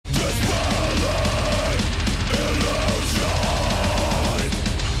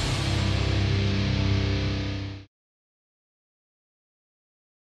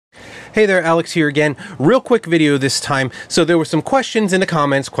Hey there, Alex here again. Real quick video this time. So there were some questions in the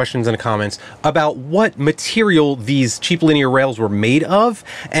comments about what material these cheap linear rails were made of,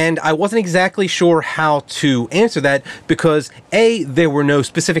 and I wasn't exactly sure how to answer that because A, there were no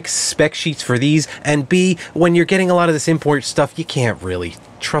specific spec sheets for these, and B, when you're getting a lot of this import stuff, you can't really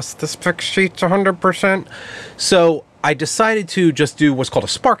trust the spec sheets 100%. So I decided to just do what's called a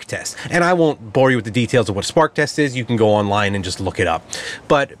spark test, and I won't bore you with the details of what a spark test is. You can go online and just look it up.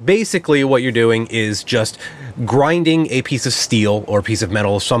 But basically what you're doing is just grinding a piece of steel or a piece of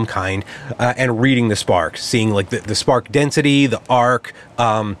metal of some kind and reading the spark, seeing like the spark density, the arc,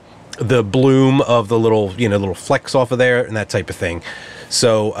 the bloom of the little, little flecks off of there and that type of thing.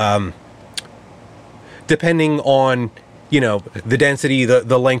 So depending on the density,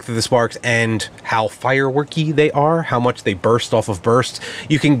 the length of the sparks, and how fireworky they are, how much they burst off of bursts,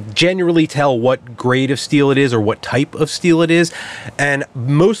 you can generally tell what grade of steel it is or what type of steel it is. And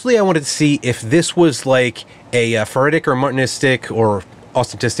mostly I wanted to see if this was like a ferritic or martinistic or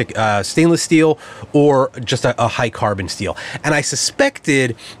austentistic stainless steel or just a high carbon steel. And I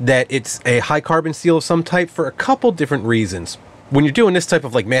suspected that it's a high carbon steel of some type for a couple different reasons. When you're doing this type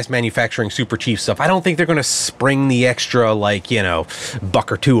of like mass manufacturing super cheap stuff, I don't think they're going to spring the extra like, buck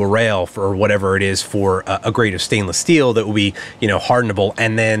or two a rail for whatever it is for a grade of stainless steel that will be, hardenable,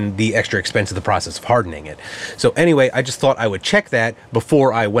 and then the extra expense of the process of hardening it. So anyway, I just thought I would check that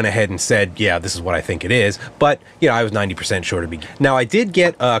before I went ahead and said, yeah, this is what I think it is. But, I was 90% sure to be. Now, I did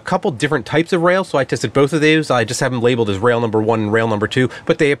get a couple different types of rails, so I tested both of those. I just have them labeled as rail number 1 and rail number 2,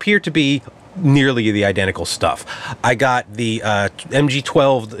 but they appear to be nearly the identical stuff. I got the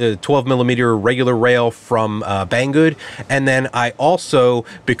MG12 12 millimeter regular rail from Banggood, and then I also,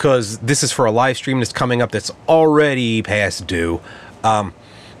 because this is for a live stream that's coming up that's already past due, I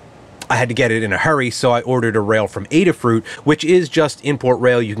had to get it in a hurry, so I ordered a rail from Adafruit, which is just import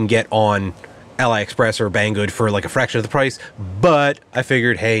rail you can get on AliExpress or Banggood for like a fraction of the price. But I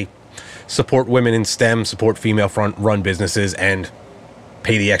figured, hey, support women in STEM, support female front-run businesses, and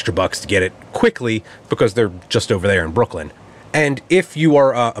pay the extra bucks to get it quickly because they're just over there in Brooklyn. And if you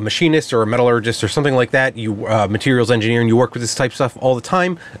are a machinist or a metallurgist or something like that, you materials engineer, and you work with this type of stuff all the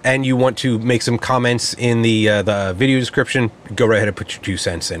time, and you want to make some comments in the video description, go right ahead and put your 2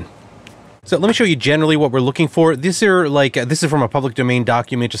 cents in. So let me show you generally what we're looking for. This is from a public domain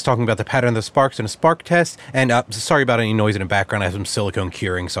document just talking about the pattern of the sparks in a spark test. And sorry about any noise in the background. I have some silicone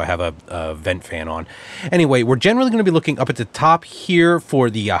curing, so I have a vent fan on. Anyway, we're generally going to be looking up at the top here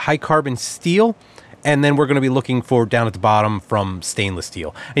for the high carbon steel. And then we're going to be looking for down at the bottom from stainless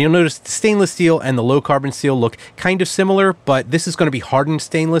steel. And you'll notice the stainless steel and the low carbon steel look kind of similar, but this is going to be hardened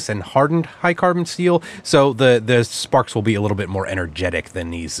stainless and hardened high carbon steel. So the sparks will be a little bit more energetic than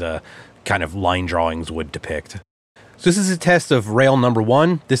these kind of line drawings would depict. So this is a test of rail number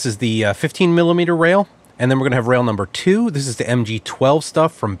 1. This is the 15 millimeter rail. And then we're going to have rail number 2. This is the MG12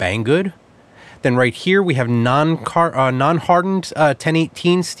 stuff from Banggood. Then right here we have non-hardened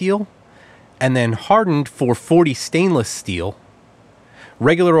 1018 steel. And then hardened 440 stainless steel.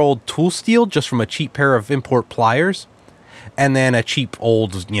 Regular old tool steel just from a cheap pair of import pliers. And then a cheap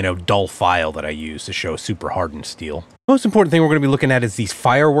old, dull file that I use to show super hardened steel. Most important thing we're going to be looking at is these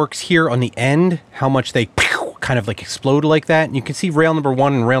fireworks here on the end, how much they kind of like explode like that. And you can see rail number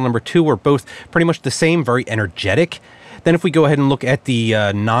 1 and rail number 2 are both pretty much the same, very energetic. Then if we go ahead and look at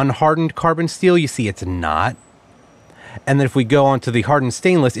the non-hardened carbon steel, you see it's not. And then if we go on to the hardened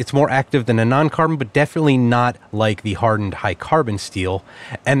stainless, it's more active than a non-carbon, but definitely not like the hardened high carbon steel.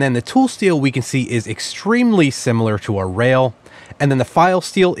 And then the tool steel we can see is extremely similar to our rail. And then the file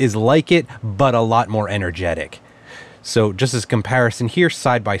steel is like it, but a lot more energetic. So just as a comparison here,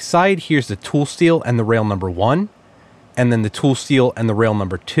 side by side, here's the tool steel and the rail number 1. And then the tool steel and the rail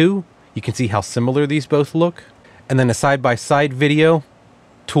number 2. You can see how similar these both look. And then a side by side video,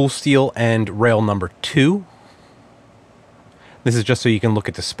 tool steel and rail number 2. This is just so you can look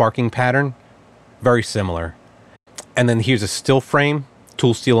at the sparking pattern. Very similar. And then here's a still frame,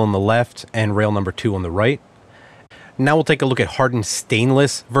 tool steel on the left and rail number 2 on the right. Now we'll take a look at hardened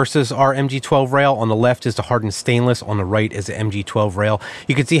stainless versus our MG12 rail. On the left is the hardened stainless, on the right is the MG12 rail.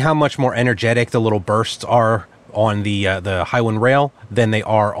 You can see how much more energetic the little bursts are on the Highwind rail than they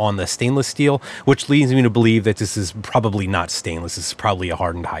are on the stainless steel, which leads me to believe that this is probably not stainless. This is probably a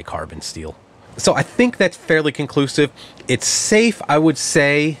hardened high carbon steel. So I think that's fairly conclusive. It's safe, I would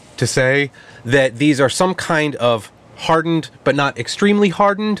say, to say that these are some kind of hardened, but not extremely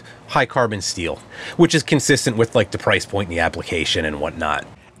hardened, high carbon steel, which is consistent with like the price point and the application and whatnot.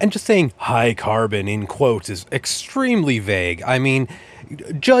 And just saying high carbon in quotes is extremely vague. I mean,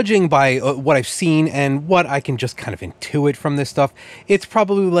 judging by what I've seen and what I can just kind of intuit from this stuff, it's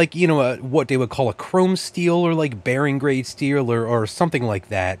probably like, you know, what they would call a chrome steel or like bearing grade steel or something like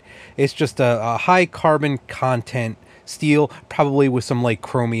that. It's just a high carbon content steel, probably with some like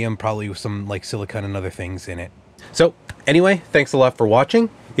chromium, probably with some like silicon and other things in it. So anyway, thanks a lot for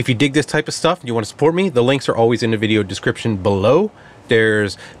watching. If you dig this type of stuff and you want to support me, the links are always in the video description below.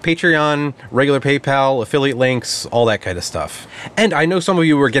 There's Patreon, regular PayPal, affiliate links, all that kind of stuff. And I know some of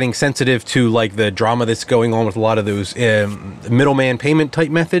you were getting sensitive to like the drama that's going on with a lot of those middleman payment type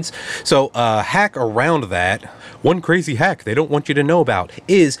methods. So hack around that. One crazy hack they don't want you to know about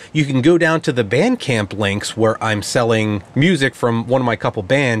is you can go down to the Bandcamp links where I'm selling music from one of my couple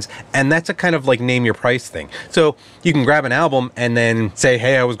bands, and that's a kind of like name your price thing. So you can grab an album and then say,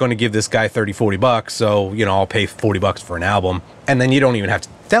 hey, I was going to give this guy 30-40 bucks, so you know, I'll pay 40 bucks for an album. And then you don't even have to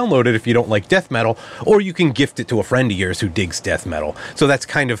download it if you don't like death metal, or you can gift it to a friend of yours who digs death metal. So that's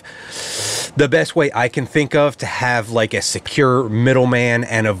kind of the best way I can think of to have like a secure middleman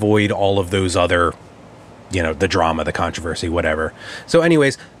and avoid all of those other, you know, the drama, the controversy, whatever. So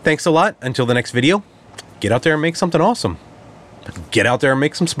anyways, thanks a lot. Until the next video, get out there and make something awesome. Get out there and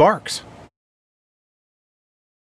make some sparks.